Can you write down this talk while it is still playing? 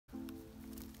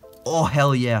Oh,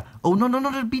 hell yeah. Oh, no, no,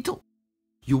 no, the beetle.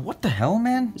 Yo, what the hell,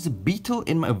 man? There's a beetle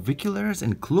in my avicularis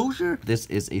enclosure. This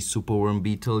is a superworm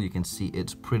beetle. You can see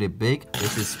it's pretty big.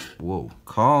 This is... Whoa.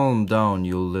 Calm down,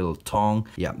 you little tongue.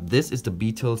 Yeah, this is the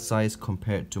beetle size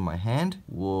compared to my hand.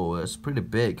 Whoa, that's pretty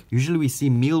big. Usually we see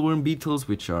mealworm beetles,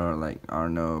 which are like, I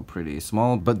don't know, pretty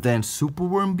small. But then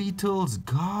superworm beetles?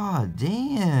 God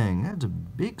dang. That's a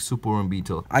big superworm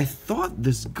beetle. I thought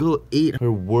this girl ate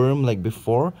her worm like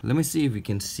before. Let me see if you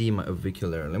can see my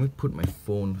avicular. Let me put my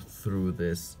phone through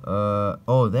this.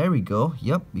 Oh, there we go.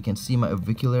 Yep, you can see my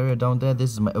avicularia down there.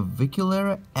 This is my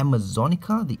avicularia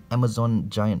amazonica, the Amazon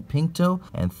giant pink toe.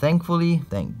 And thankfully,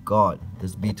 thank God,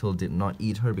 this beetle did not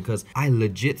eat her, because I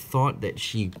legit thought that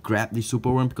she grabbed the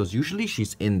superworm, because usually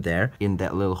she's in there, in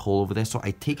that little hole over there. So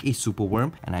I take a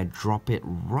superworm and I drop it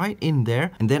right in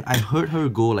there, and then I heard her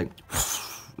go like...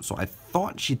 So I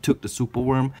thought she took the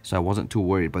superworm, so I wasn't too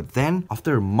worried. But then,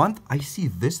 after a month, I see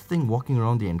this thing walking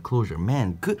around the enclosure.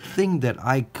 Man, good thing that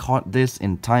I caught this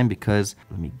in time, because...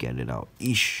 Let me get it out.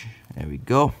 Eesh. There we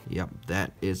go. Yep,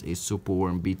 that is a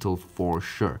superworm beetle for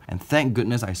sure. And thank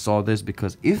goodness I saw this,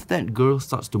 because if that girl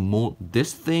starts to molt,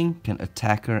 this thing can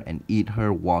attack her and eat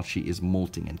her while she is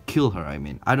molting, and kill her, I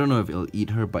mean. I don't know if it'll eat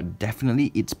her, but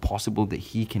definitely it's possible that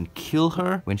he can kill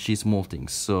her when she's molting.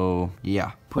 So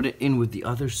yeah, put it in with the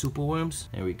other superworms.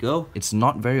 There we go. It's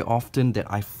not very often that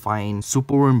I find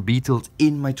superworm beetles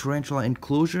in my tarantula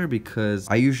enclosure, because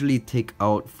I usually take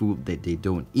out food that they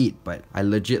don't eat. But I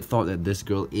legit thought that this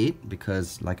girl ate,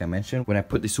 because like I mentioned, when I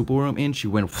put the superworm in, she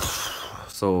went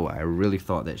so I really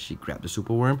thought that she grabbed the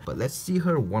superworm. But let's see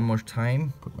her one more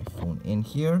time. Put my phone in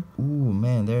here. Ooh,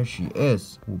 man, there she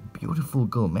is. Ooh, beautiful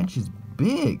girl. Man, she's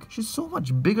big. She's so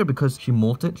much bigger because she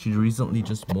molted. She recently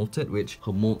just molted, which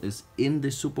her molt is in the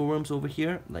superworms over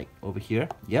here, like over here.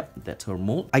 Yep, that's her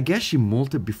molt. I guess she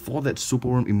molted before that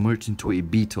superworm emerged into a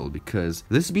beetle, because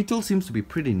this beetle seems to be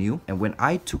pretty new. And when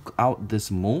I took out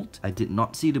this molt, I did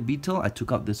not see the beetle. I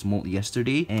took out this molt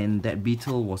yesterday and that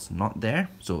beetle was not there.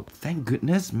 So thank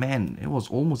goodness, man, it was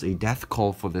almost a death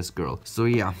call for this girl. So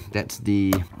yeah, that's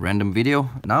the random video.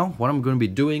 Now what I'm going to be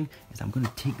doing is I'm going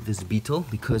to take this beetle,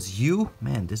 because you,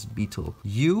 man, this beetle,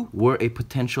 you were a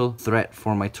potential threat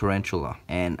for my tarantula,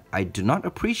 and I do not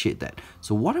appreciate that.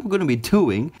 So what I'm going to be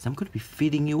doing is I'm going to be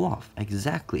feeding you off.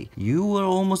 Exactly. You were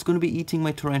almost going to be eating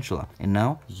my tarantula, and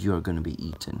now you're going to be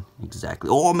eaten. Exactly.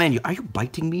 Oh man, are you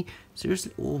biting me?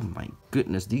 Seriously? Oh my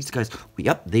goodness, these guys,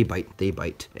 yep, they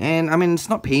bite. And I mean, it's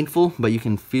not painful, but you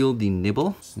can feel the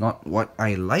nibble. It's not what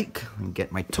I like. Let me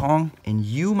get my tongue. And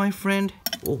you, my friend,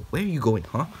 oh, where are you going,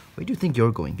 huh? Where do you think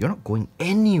you're going? You're not going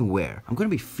anywhere. I'm gonna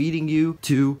be feeding you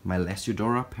to my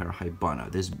Lasiodora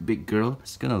parahybana. This big girl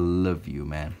is gonna love you,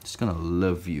 man. It's gonna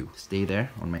love you. Stay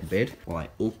there on my bed while I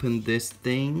open this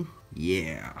thing.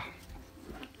 Yeah.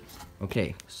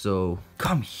 Okay, so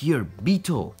come here,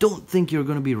 beetle. Don't think you're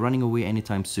gonna be running away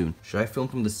anytime soon. Should I film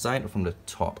from the side or from the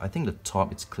top? I think the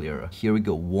top it's clearer. Here we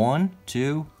go. 1,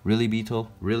 2. Really,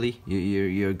 beetle? Really?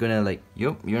 You're gonna like,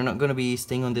 yup, you're not gonna be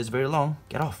staying on this very long.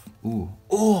 Get off. Ooh.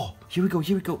 Oh, here we go,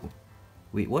 here we go.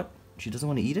 Wait, what? She doesn't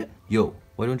want to eat it? Yo,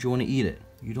 why don't you want to eat it?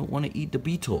 You don't want to eat the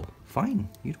beetle. Fine,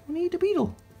 you don't want to eat the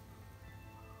beetle.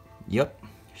 Yep.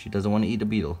 She doesn't want to eat the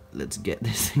beetle. Let's get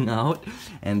this thing out.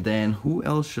 And then who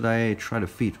else should I try to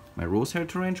feed? My rosehair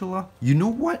tarantula? You know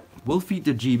what? We'll feed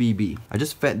the GBB. I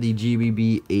just fed the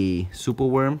GBB a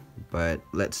superworm, but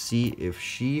let's see if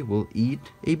she will eat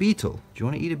a beetle. Do you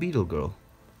want to eat a beetle, girl?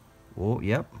 Oh,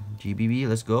 yep. GBB,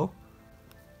 let's go.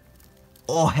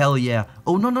 Oh, hell yeah.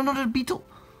 Oh, no, no, no, the beetle.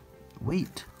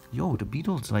 Wait. Yo, the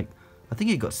beetle's like... I think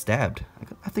it got stabbed.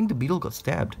 I think the beetle got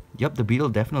stabbed. Yep, the beetle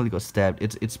definitely got stabbed.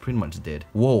 It's pretty much dead.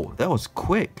 Whoa, that was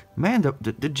quick. Man, the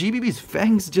GBB's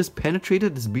fangs just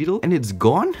penetrated this beetle and it's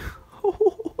gone?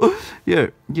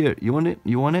 Here, you want it?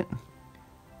 You want it?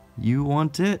 You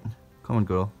want it? Come on,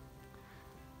 girl.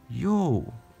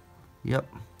 Yo.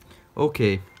 Yep.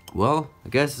 Okay, well, I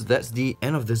guess that's the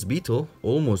end of this beetle.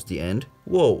 Almost the end.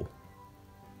 Whoa.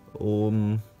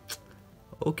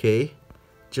 Okay.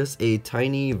 Just a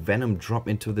tiny venom drop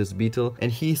into this beetle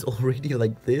and he's already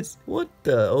like this? What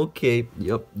the? Okay.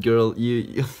 Yup, girl,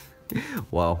 you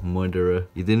wow, murderer.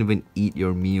 You didn't even eat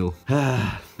your meal.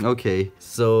 Okay,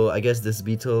 so I guess this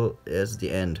beetle is the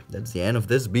end. That's the end of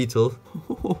this beetle.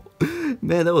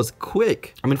 Man, that was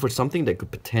quick. I mean, for something that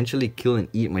could potentially kill and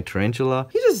eat my tarantula,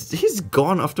 he's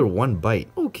gone after one bite.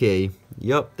 Okay,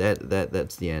 Yup,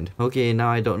 that's the end. Okay, now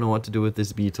I don't know what to do with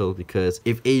this beetle, because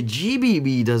if a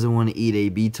GBB doesn't want to eat a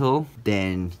beetle,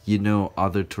 then you know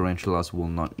other tarantulas will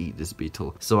not eat this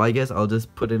beetle. So I guess I'll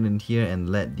just put it in here and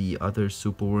let the other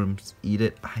superworms eat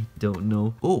it. I don't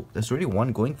know. Oh, there's already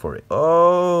one going for it.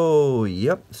 Oh,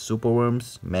 yep,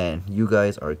 superworms. Man, you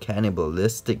guys are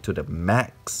cannibalistic to the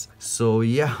max. So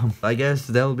yeah, I guess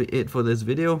that'll be it for this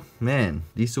video. Man,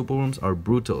 these superworms are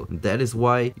brutal. That is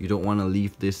why you don't want to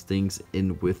leave these things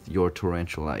in with your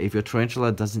tarantula. If your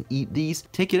tarantula doesn't eat these,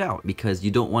 take it out, because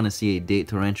you don't want to see a dead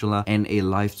tarantula and a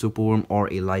live superworm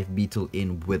or a live beetle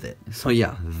in with it. So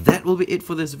yeah, that will be it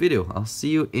for this video. I'll see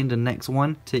you in the next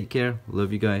one. Take care,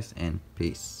 love you guys, and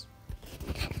peace.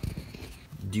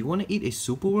 Do you want to eat a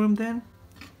superworm then?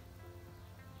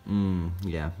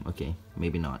 Yeah, okay,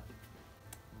 maybe not.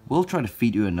 We'll try to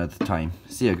feed you another time.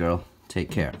 See ya, girl.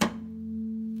 Take care.